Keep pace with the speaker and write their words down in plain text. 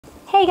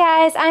Hey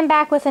guys, I'm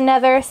back with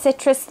another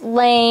Citrus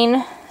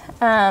Lane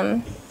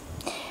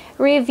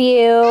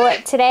review.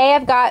 Today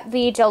I've got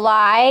the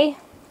July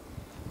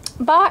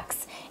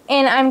box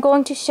and I'm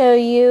going to show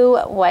you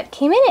what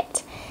came in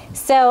it.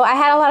 So I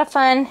had a lot of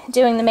fun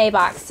doing the May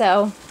box,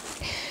 so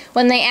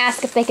when they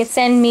asked if they could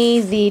send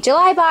me the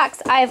July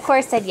box, I of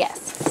course said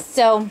yes.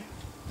 So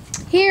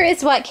here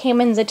is what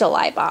came in the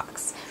July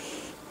box.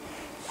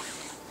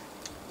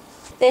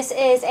 This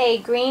is a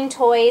Green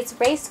Toys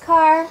race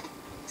car,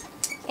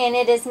 and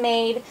it is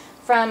made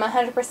from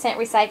 100%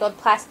 recycled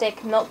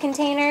plastic milk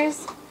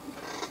containers.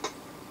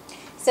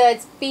 So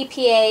it's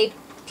BPA,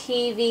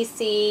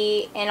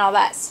 PVC, and all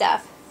that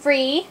stuff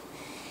free.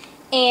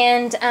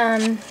 And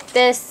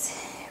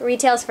this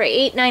retails for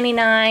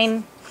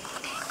 $8.99,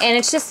 and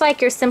it's just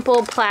like your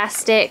simple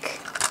plastic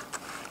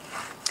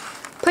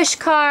push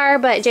car,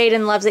 but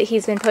Jaden loves it.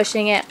 He's been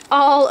pushing it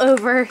all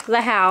over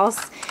the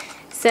house.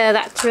 So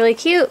that's really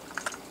cute.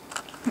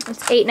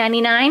 It's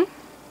 $8.99.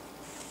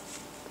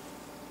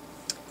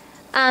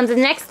 The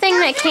next thing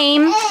that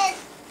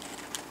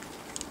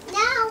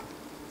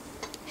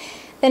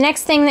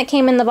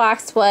came in the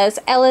box was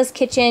Ella's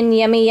Kitchen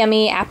Yummy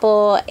Yummy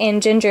Apple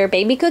and Ginger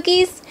Baby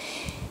Cookies,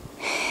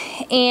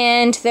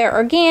 and they're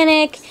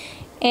organic,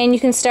 and you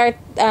can start,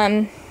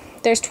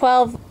 there's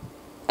 12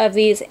 of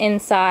these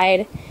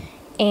inside,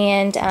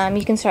 and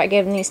you can start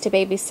giving these to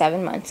babies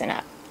 7 months and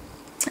up.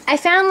 I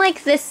found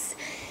like this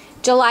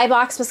July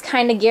box was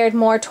kind of geared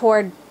more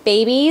toward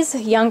babies,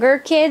 younger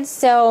kids,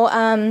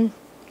 so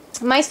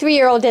my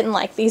 3-year-old didn't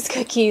like these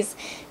cookies,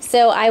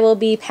 so I will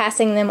be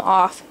passing them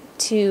off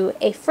to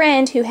a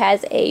friend who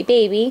has a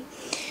baby.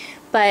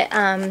 But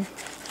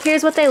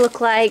here's what they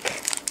look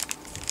like,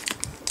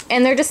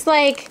 and they're just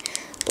like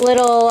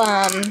little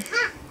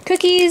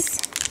cookies.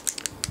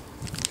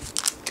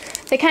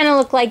 They kind of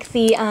look like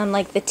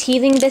the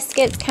teething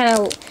biscuits.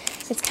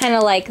 It's kind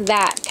of like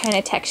that kind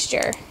of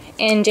texture.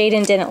 And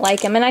Jaden didn't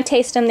like them, and I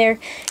taste them. They're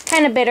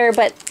kind of bitter,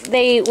 but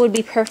they would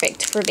be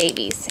perfect for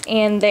babies,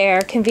 and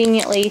they're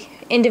conveniently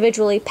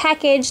individually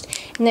packaged,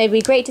 and they'd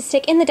be great to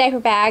stick in the diaper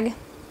bag.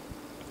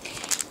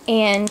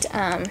 And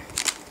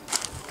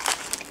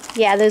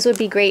yeah, those would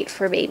be great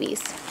for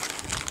babies.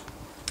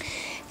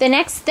 The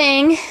next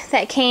thing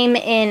that came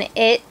in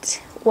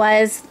it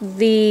was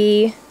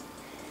the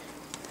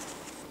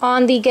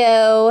On The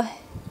Go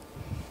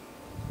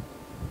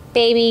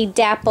Baby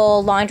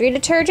Dapple laundry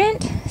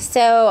detergent.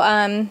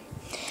 So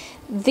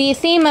the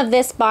theme of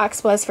this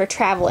box was for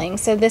traveling.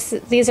 So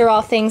these are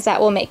all things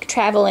that will make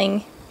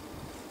traveling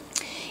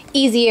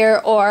easier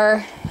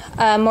or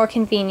more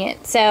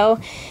convenient. So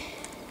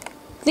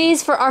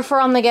these are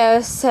for on the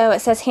go. So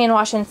it says hand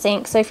wash and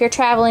sink. So if you're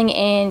traveling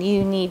and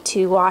you need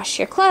to wash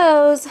your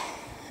clothes,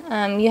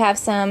 you have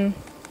some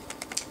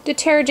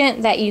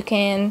detergent that you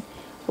can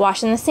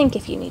wash in the sink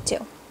if you need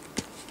to.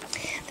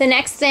 The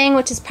next thing,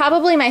 which is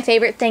probably my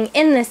favorite thing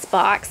in this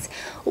box,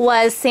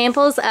 was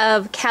samples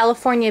of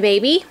California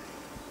Baby,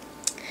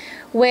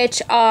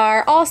 which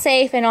are all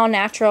safe and all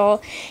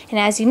natural. And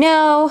as you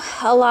know,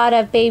 a lot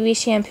of baby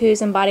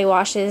shampoos and body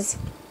washes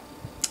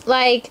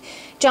like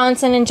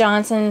Johnson &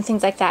 Johnson and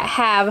things like that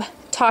have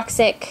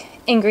toxic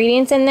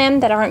ingredients in them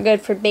that aren't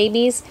good for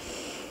babies.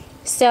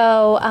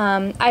 So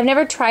I've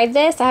never tried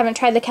this. I haven't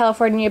tried the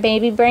California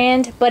Baby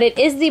brand, but it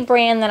is the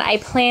brand that I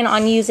plan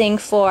on using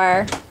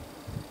for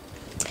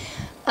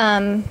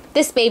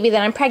this baby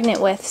that I'm pregnant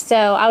with. So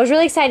I was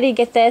really excited to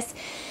get this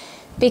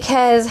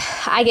because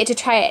I get to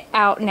try it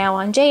out now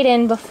on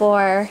Jaden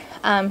before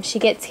she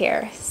gets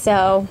here.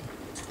 So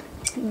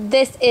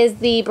this is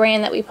the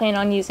brand that we plan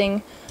on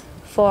using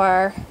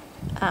for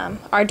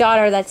our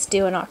daughter that's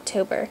due in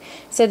October.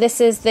 So this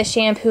is the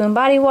shampoo and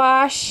body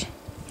wash,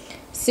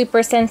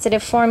 super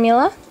sensitive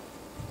formula.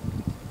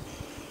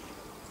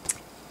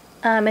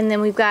 And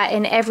then we've got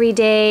an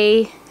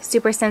everyday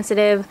super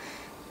sensitive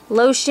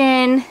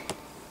lotion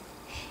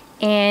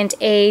and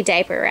a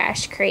diaper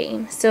rash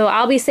cream. So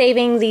I'll be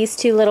saving these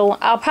two little,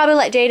 I'll probably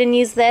let Jaden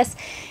use this,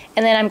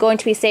 and then I'm going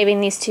to be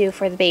saving these two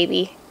for the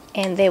baby,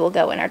 and they will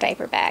go in our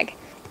diaper bag.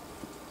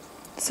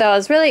 So I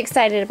was really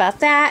excited about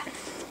that.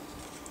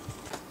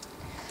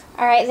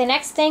 Alright, the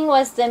next thing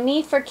was the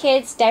Me for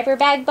Kids Diaper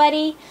Bag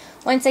Buddy.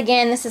 Once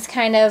again, this is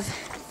kind of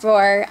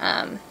for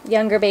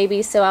younger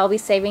babies, so I'll be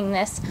saving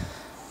this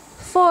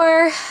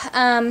for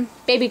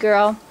baby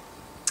girl,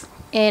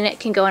 and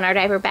it can go in our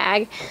diaper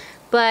bag.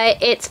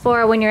 But it's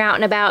for when you're out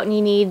and about and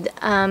you need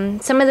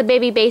some of the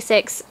baby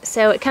basics.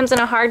 So it comes in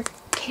a hard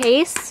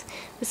case.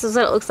 This is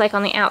what it looks like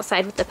on the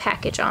outside with the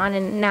package on,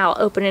 and now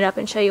I'll open it up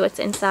and show you what's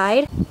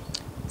inside.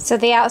 So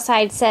the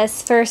outside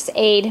says First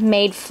Aid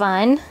Made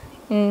Fun,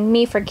 and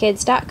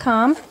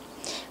meforkids.com.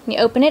 When you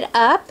open it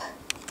up,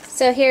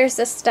 so here's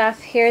the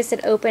stuff. Here's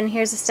it open.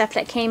 Here's the stuff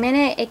that came in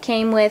it. It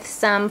came with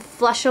some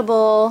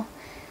flushable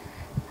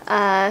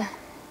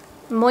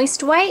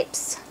moist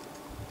wipes,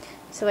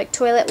 so like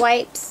toilet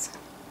wipes.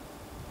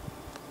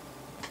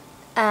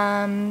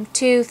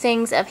 2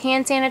 things of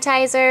hand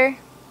sanitizer,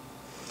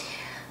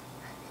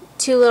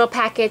 2 little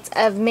packets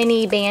of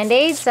mini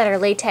Band-Aids that are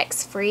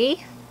latex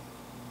free,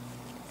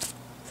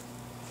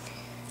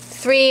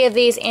 3 of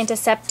these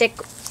antiseptic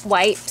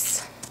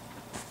wipes,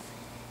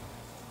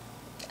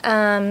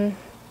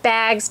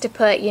 bags to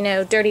put, you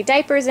know, dirty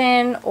diapers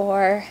in,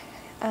 or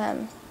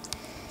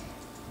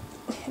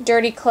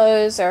dirty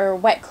clothes or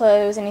wet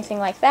clothes, anything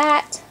like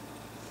that,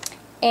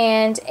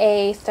 and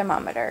a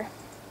thermometer.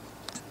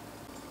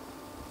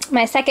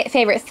 My second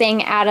favorite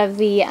thing out of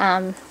the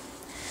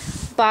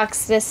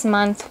box this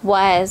month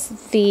was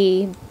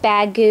the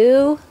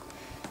Bagoo,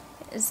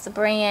 is the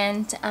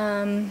brand,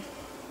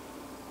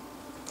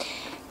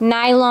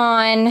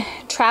 nylon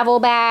travel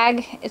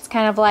bag. It's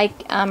kind of like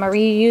a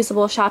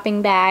reusable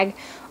shopping bag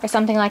or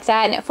something like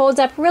that, and it folds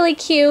up really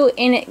cute,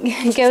 and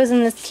it goes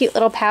in this cute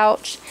little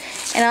pouch.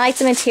 And I like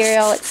the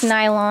material. It's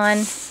nylon.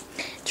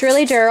 It's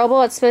really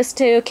durable. It's supposed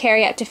to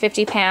carry up to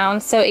 50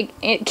 pounds, so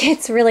it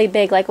gets really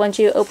big. Like once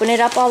you open it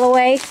up all the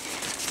way,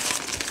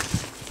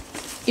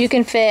 you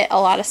can fit a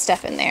lot of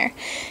stuff in there.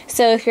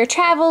 So if you're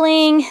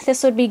traveling,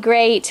 this would be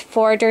great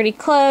for dirty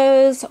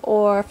clothes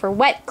or for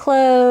wet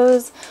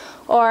clothes.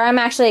 Or I'm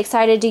actually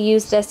excited to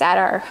use this at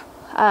our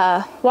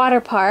water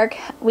park.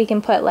 We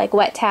can put like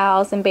wet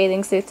towels and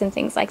bathing suits and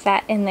things like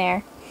that in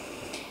there.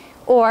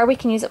 Or we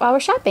can use it while we're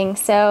shopping.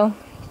 So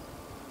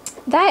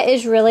that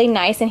is really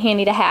nice and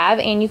handy to have,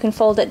 and you can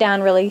fold it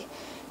down really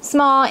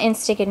small and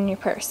stick it in your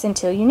purse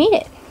until you need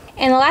it.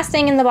 And the last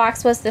thing in the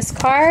box was this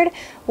card,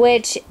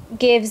 which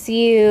gives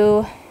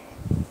you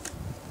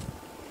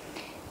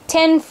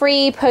 10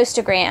 free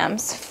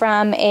postograms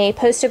from a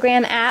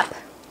postogram app.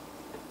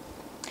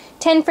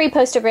 10 free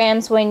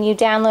postograms when you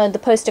download the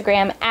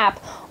postogram app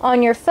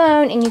on your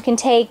phone, and you can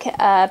take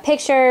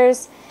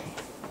pictures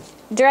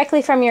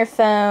directly from your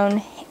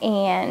phone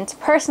and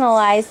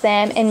personalize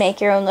them and make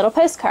your own little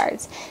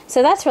postcards.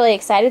 So that's really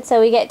exciting.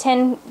 So we get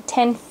 10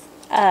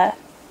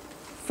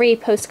 free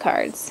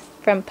postcards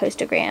from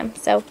Postogram.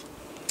 So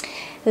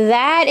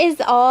that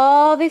is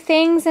all the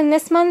things in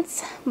this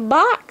month's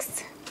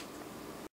box.